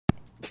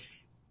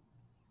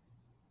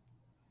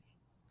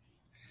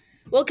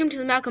Welcome to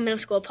the Malcolm Middle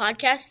School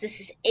podcast.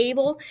 This is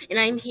Abel, and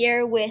I'm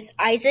here with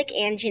Isaac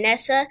and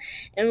Janessa,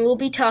 and we'll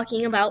be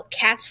talking about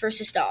cats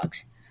versus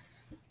dogs.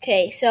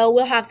 Okay, so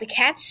we'll have the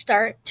cats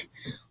start.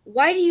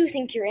 Why do you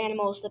think your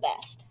animal is the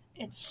best?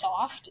 It's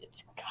soft.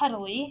 It's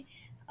cuddly.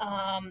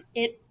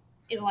 It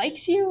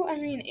likes you. I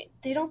mean,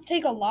 they don't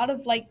take a lot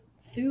of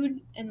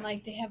food, and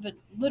they have a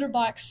litter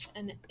box,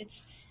 and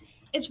it's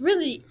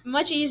really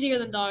much easier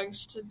than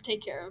dogs to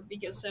take care of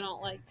because they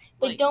don't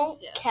But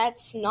don't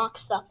cats knock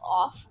stuff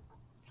off?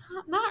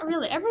 Not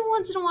really. Every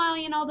once in a while,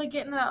 they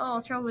get into that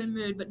little troubling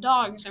mood. But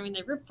dogs, I mean,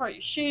 they rip apart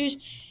your shoes,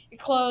 your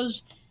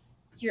clothes,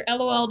 your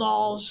LOL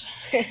dolls,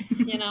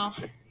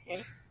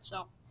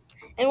 So.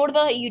 And what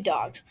about you,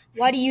 dogs?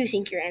 Why do you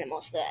think your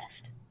animal's the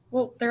best?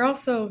 Well, they're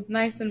also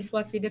nice and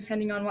fluffy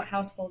depending on what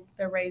household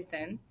they're raised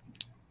in.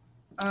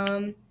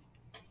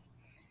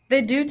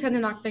 They do tend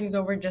to knock things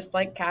over just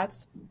like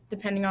cats,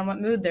 depending on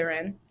what mood they're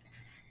in.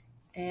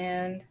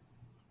 And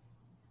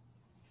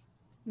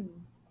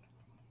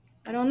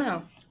I don't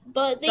know.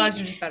 But dogs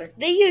are just better.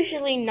 They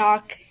usually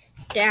knock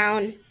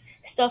down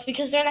stuff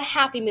because they're in a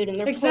happy mood and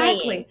they're playing.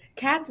 Exactly.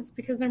 Cats, it's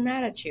because they're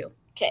mad at you.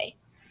 Okay.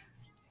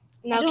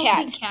 Now I don't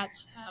cats. think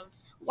cats have.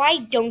 Why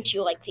don't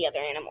you like the other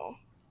animal?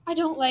 I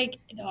don't like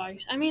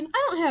dogs. I mean,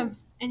 I don't have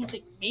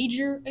anything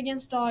major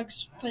against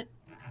dogs, but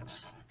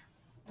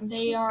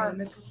they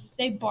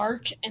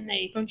bark and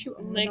they don't you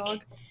own lick a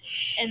dog?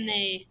 And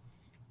they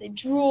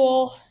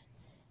drool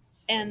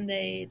and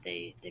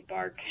they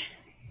bark.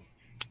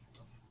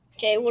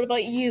 Okay, what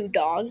about you,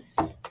 dog?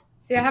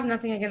 See, I have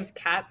nothing against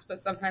cats, but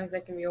sometimes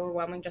they can be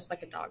overwhelming just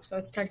like a dog, so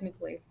it's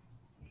technically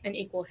an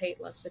equal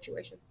hate-love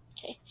situation.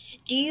 Okay.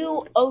 Do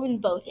you own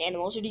both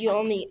animals, or do you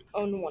only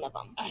own one of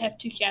them? I have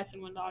 2 cats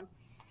and 1 dog.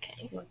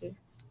 Okay. Lucky.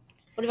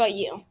 What about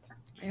you?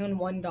 I own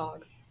 1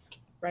 dog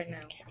right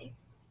now. Okay.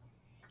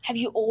 Have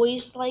you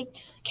always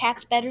liked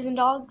cats better than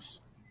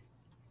dogs?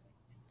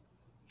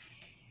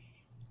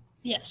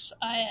 Yes,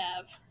 I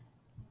have.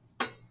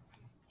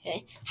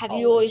 Okay. Have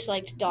you always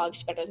liked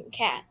dogs better than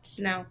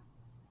cats? No.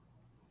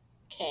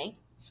 Okay.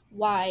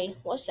 Why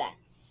was that?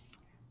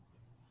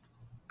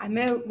 I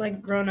may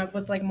have grown up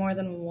with more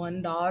than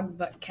 1 dog,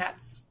 but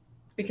cats,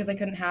 because I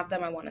couldn't have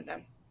them, I wanted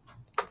them.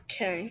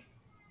 Okay.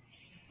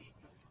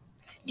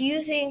 Do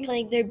you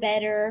think they're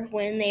better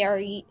when they are?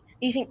 Do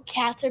you think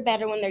cats are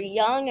better when they're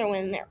young or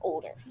when they're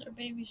older? They're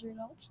babies or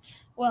adults.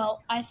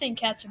 Well, I think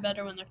cats are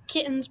better when they're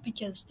kittens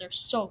because they're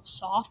so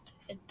soft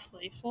and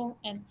playful.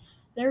 And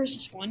there was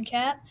just one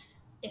cat.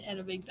 It had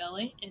a big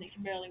belly and it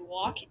could barely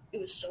walk.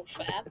 It was so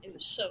fat. It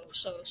was so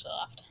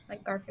soft.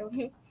 Like Garfield.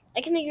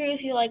 I can agree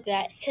with you like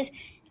that because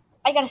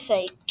I gotta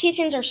say,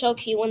 kittens are so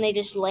cute when they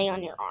just lay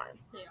on your arm.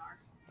 They are.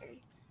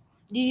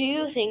 Do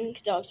you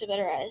think dogs are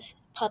better as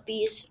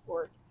puppies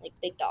or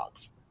big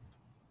dogs?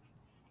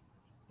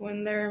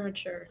 When they're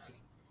mature.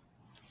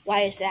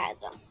 Why is that,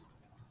 though?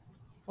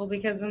 Well,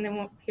 because then they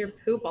won't hear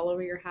poop all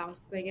over your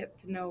house. They get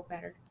to know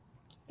better.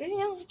 Yeah,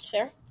 that's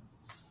fair.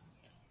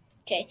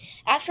 Okay,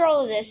 after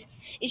all of this,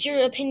 is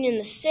your opinion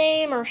the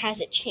same or has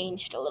it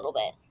changed a little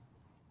bit?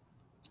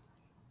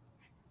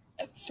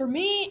 For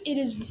me, it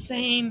is the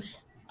same.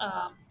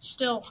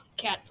 Still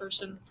cat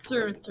person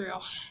through and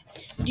through.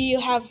 Do you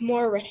have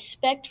more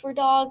respect for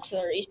dogs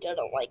or you still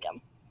don't like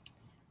them?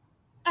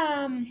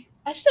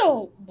 I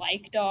still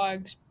like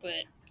dogs,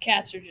 but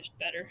cats are just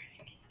better.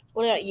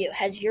 What about you?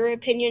 Has your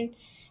opinion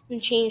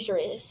changed or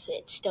is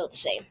it still the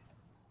same?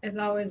 It's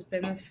always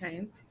been the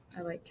same.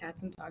 I like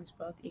cats and dogs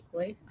both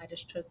equally. I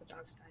just chose the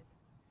dog side.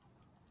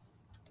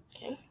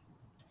 Okay.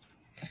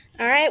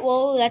 All right,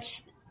 well,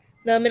 that's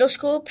the Malcolm Middle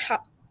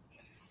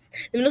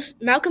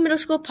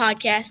School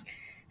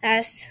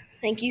podcast.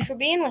 Thank you for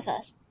being with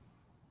us.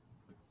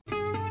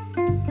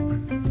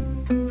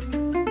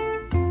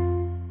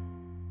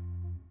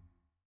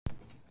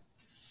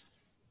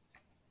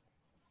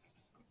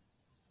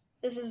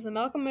 This is the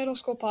Malcolm Middle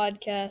School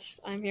podcast.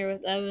 I'm here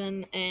with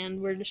Evan,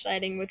 and we're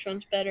deciding which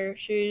one's better,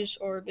 shoes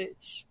or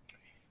boots.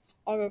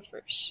 I'll go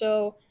first.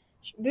 So,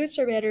 boots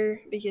are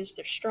better because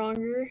they're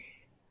stronger,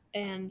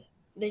 and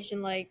they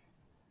can,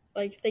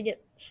 if they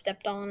get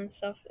stepped on and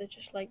stuff, it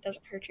just,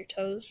 doesn't hurt your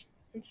toes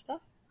and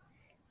stuff.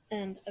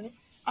 And Evan?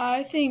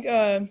 I think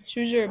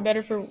shoes are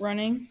better for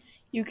running.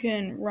 You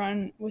can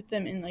run with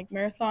them in,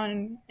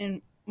 marathon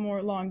and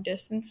more long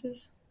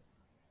distances.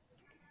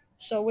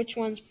 So which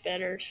one's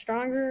better,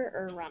 stronger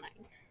or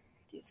running,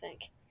 do you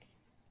think?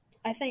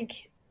 I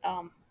think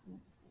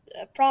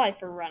probably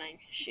for running,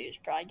 shoes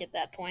probably get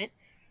that point.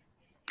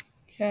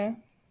 Okay.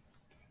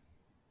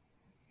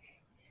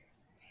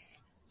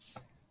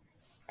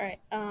 All right.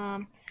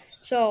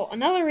 So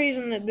another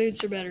reason that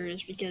boots are better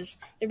is because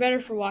they're better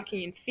for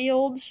walking in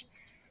fields.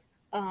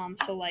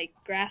 So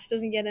grass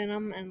doesn't get in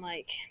them, and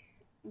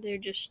they're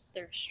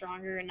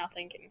stronger and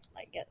nothing can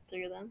get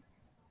through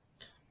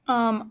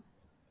them.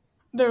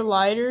 They're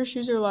lighter.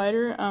 Shoes are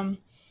lighter.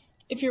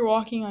 If you're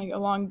walking a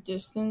long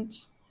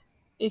distance,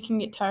 it can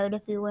get tired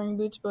if you're wearing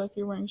boots, but if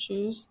you're wearing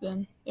shoes,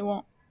 then it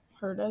won't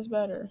hurt as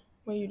bad or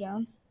weigh you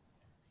down.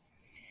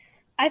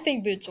 I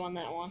think boots won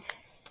that one.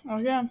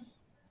 Okay.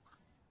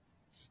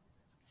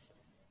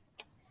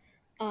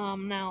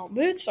 Now,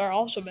 boots are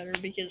also better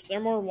because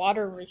they're more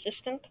water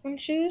resistant than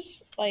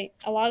shoes. Like,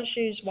 a lot of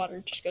shoes,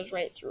 water just goes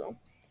right through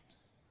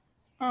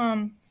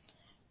them.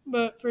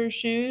 But for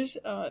shoes,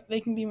 they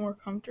can be more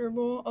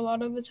comfortable a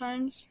lot of the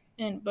times.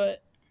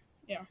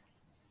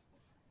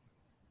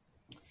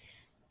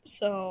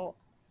 So,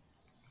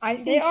 I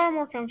think they are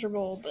more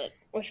comfortable, but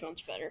which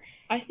one's better?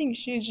 I think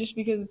shoes just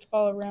because it's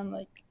all around.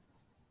 Like,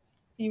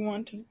 you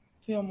want to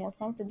feel more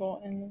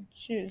comfortable in the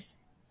shoes.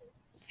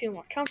 Feel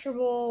more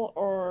comfortable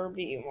or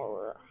be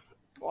more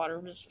water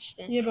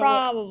resistant? Yeah,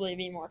 probably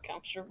be more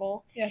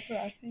comfortable. Yeah, that's what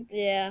I think.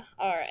 Yeah,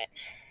 alright.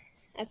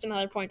 That's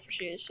another point for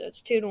shoes. So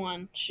it's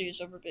 2-1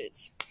 shoes over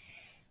boots.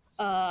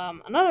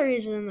 Another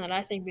reason that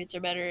I think boots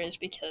are better is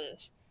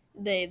because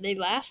they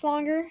last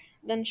longer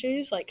than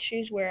shoes. Like,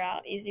 shoes wear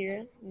out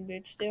easier than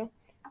boots do.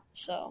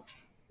 So,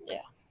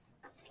 yeah.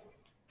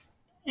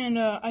 And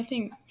I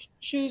think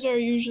shoes are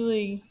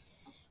usually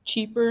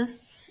cheaper.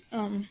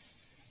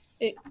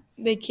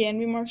 They can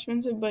be more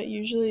expensive, but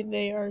usually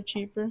they are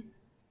cheaper.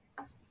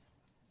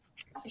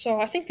 So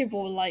I think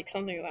people would like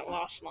something that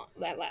lasts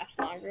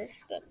longer.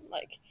 Than,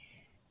 like,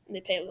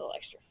 they pay a little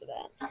extra for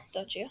that,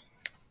 don't you?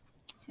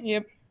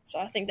 Yep. So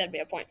I think that'd be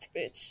a point for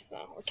boots. So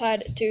we're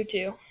tied at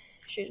 2-2,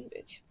 shoes and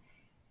boots.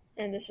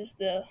 And this is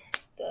the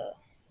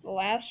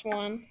last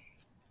one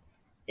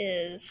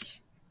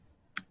is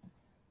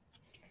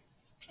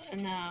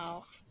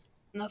now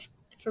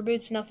for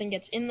boots nothing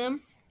gets in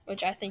them,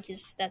 which I think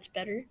that's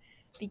better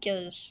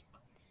because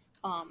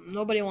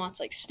nobody wants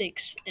like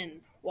sticks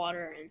and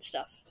water and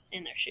stuff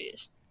in their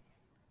shoes.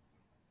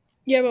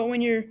 Yeah, but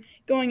when you're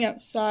going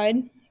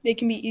outside, they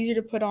can be easier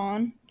to put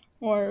on.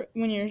 Or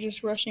when you're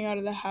just rushing out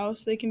of the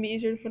house, they can be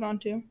easier to put on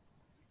too.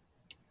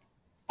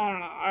 I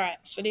don't know. All right.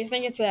 So do you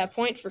think it's a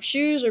point for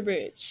shoes or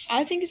boots?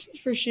 I think it's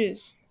for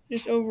shoes,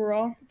 just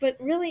overall. But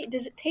really,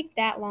 does it take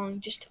that long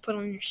just to put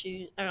on your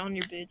shoes or on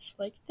your boots?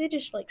 Like, they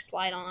just like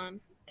slide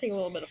on. Take a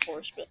little bit of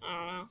force, but I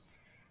don't know.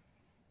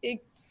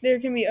 There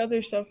can be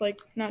other stuff,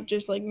 like not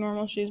just like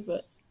normal shoes,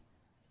 but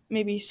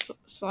maybe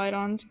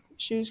slide-on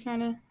shoes,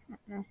 kind of. I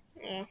don't know.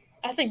 Yeah,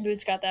 I think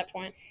boots got that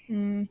point.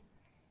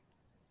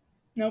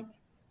 Nope.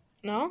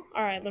 No?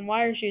 All right, then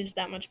why are shoes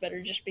that much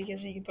better? Just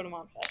because you can put them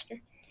on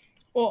faster?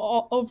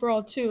 Well,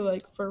 overall too,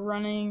 like for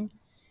running,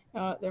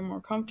 they're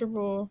more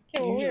comfortable.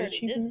 Yeah, well, we usually already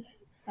cheaper. did.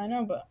 I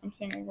know, but I'm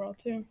saying overall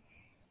too.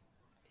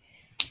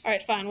 All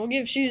right, fine. We'll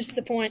give shoes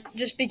the point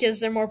just because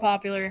they're more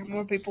popular.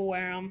 More people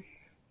wear them.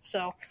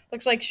 So,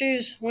 looks like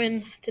shoes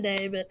win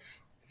today, but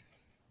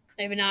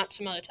maybe not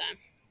some other time.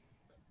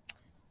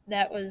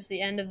 That was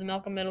the end of the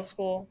Malcolm Middle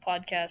School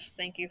podcast.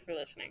 Thank you for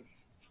listening.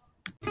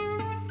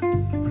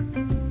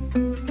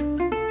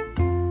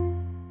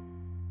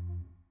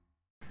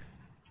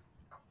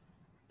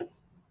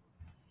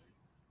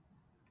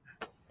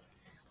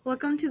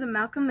 Welcome to the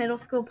Malcolm Middle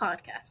School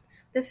podcast.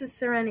 This is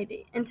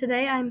Serenity, and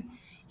today I'm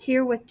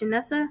here with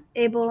Janessa,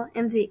 Abel,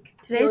 and Zeke.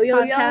 Today's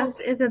podcast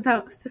is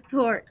about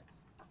sports.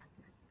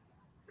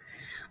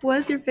 What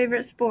is your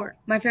favorite sport?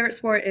 My favorite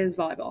sport is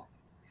volleyball.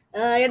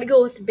 I gotta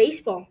go with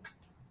baseball.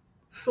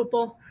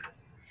 Football.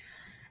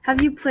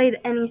 Have you played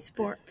any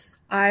sports?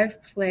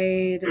 I've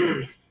played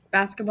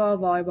basketball,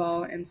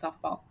 volleyball, and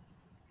softball.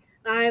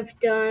 I've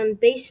done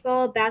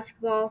baseball,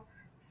 basketball,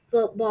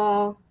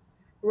 football,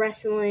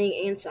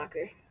 wrestling, and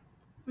soccer.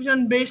 We've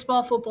done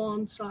baseball, football,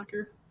 and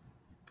soccer.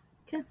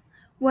 Okay.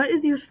 What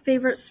is your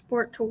favorite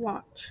sport to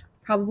watch?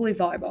 Probably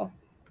volleyball.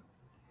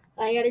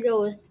 I gotta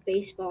go with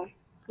baseball.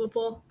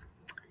 Football.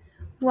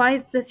 Why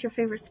is this your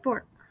favorite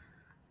sport?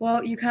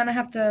 Well, you kind of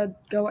have to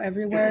go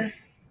everywhere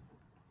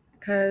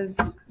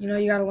because, you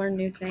gotta learn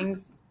new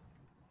things.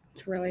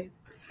 It's really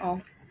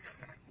all.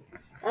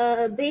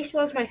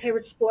 Baseball is my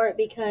favorite sport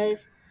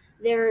because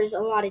there's a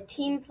lot of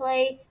team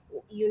play.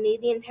 You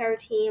need the entire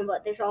team,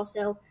 but there's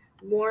also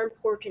more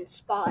important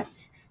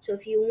spots. So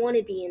if you want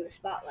to be in the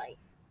spotlight.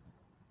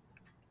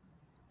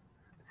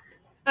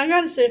 I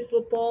gotta say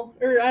football.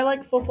 I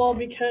like football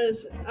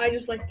because I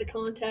just like the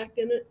contact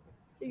in it.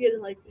 You get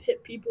to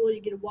hit people, you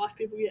get to watch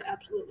people get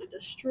absolutely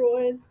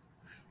destroyed.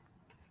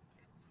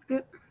 Yeah.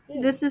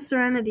 This is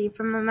Serenity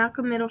from the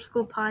Malcolm Middle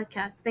School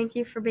podcast. Thank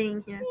you for being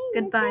here.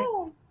 Goodbye.